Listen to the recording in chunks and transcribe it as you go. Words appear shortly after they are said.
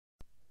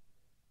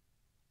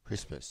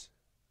Christmas,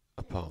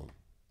 a poem.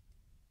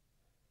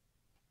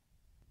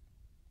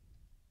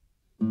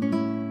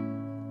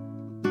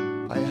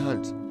 I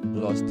hunt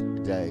lost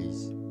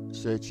days,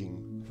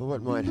 searching for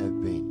what might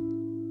have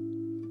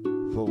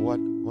been, for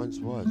what once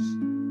was.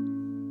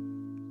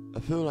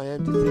 A fool I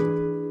am to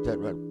think that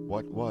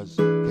what was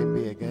can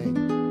be again.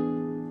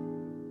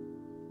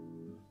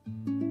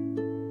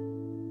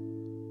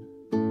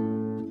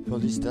 For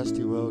this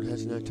dusty world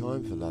has no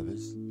time for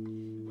lovers.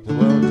 The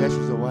world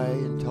dashes away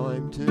in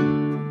time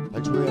too,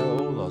 until we are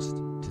all lost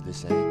to the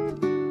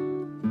sand.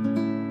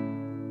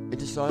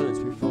 Into silence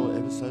we fall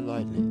ever so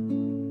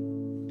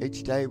lightly.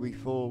 Each day we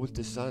fall with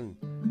the sun.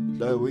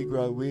 Though we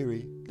grow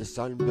weary, the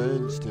sun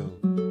burns still,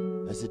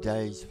 as the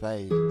days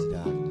fade into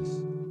darkness.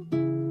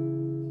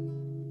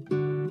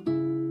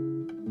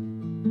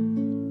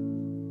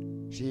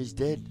 She is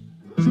dead,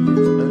 she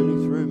lives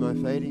only through my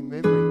fading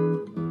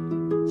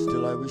memory.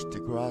 Still I wish to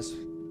grasp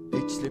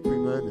each slippery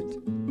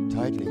moment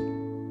tightly,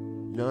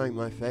 knowing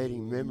my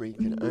fading memory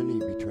can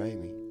only betray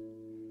me.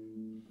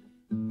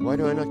 Why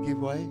do I not give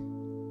way?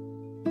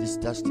 This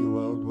dusty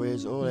world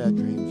wears all our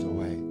dreams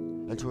away,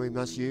 until we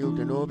must yield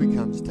and all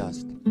becomes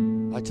dust.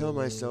 I tell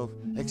myself,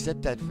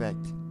 accept that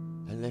fact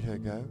and let her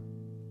go.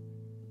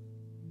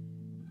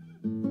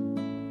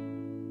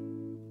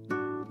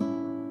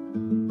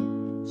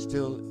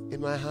 Still, in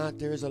my heart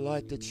there is a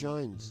light that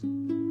shines.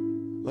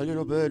 My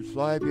little bird,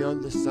 fly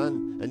beyond the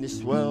sun and this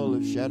swirl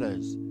of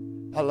shadows.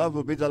 Our love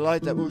will be the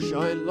light that will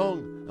shine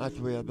long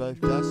after we are both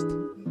dust.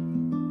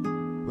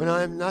 When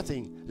I am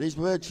nothing, these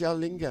words shall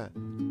linger.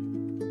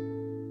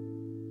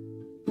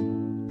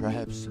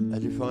 Perhaps a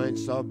defiant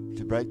sob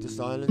to break the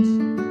silence,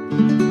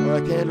 or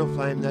a candle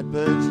flame that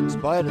burns in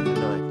spite of the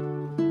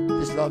night.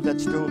 This love that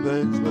still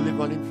burns will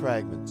live on in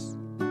fragments,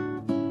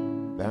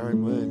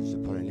 barren words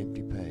upon an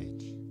empty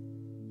page.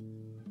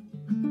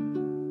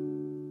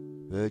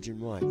 Virgin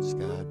white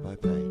scarred by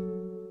pain.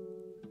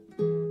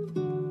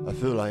 A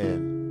fool I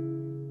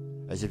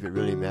am, as if it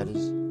really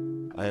matters.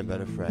 I am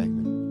but a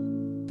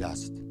fragment,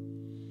 dust.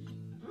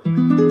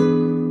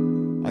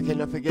 I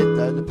cannot forget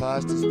though the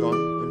past is gone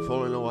and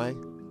fallen away.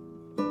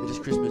 It is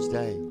Christmas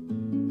Day.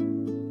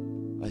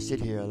 I sit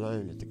here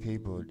alone at the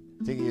keyboard,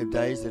 thinking of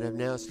days that have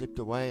now slipped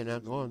away and are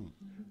gone.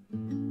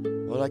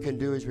 All I can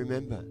do is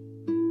remember.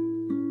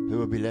 Who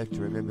will be left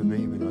to remember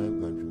me when I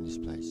am gone from this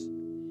place?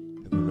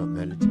 It will not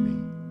matter to me,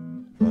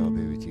 for I will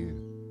be with you,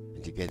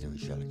 and together we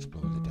shall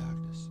explore the dark.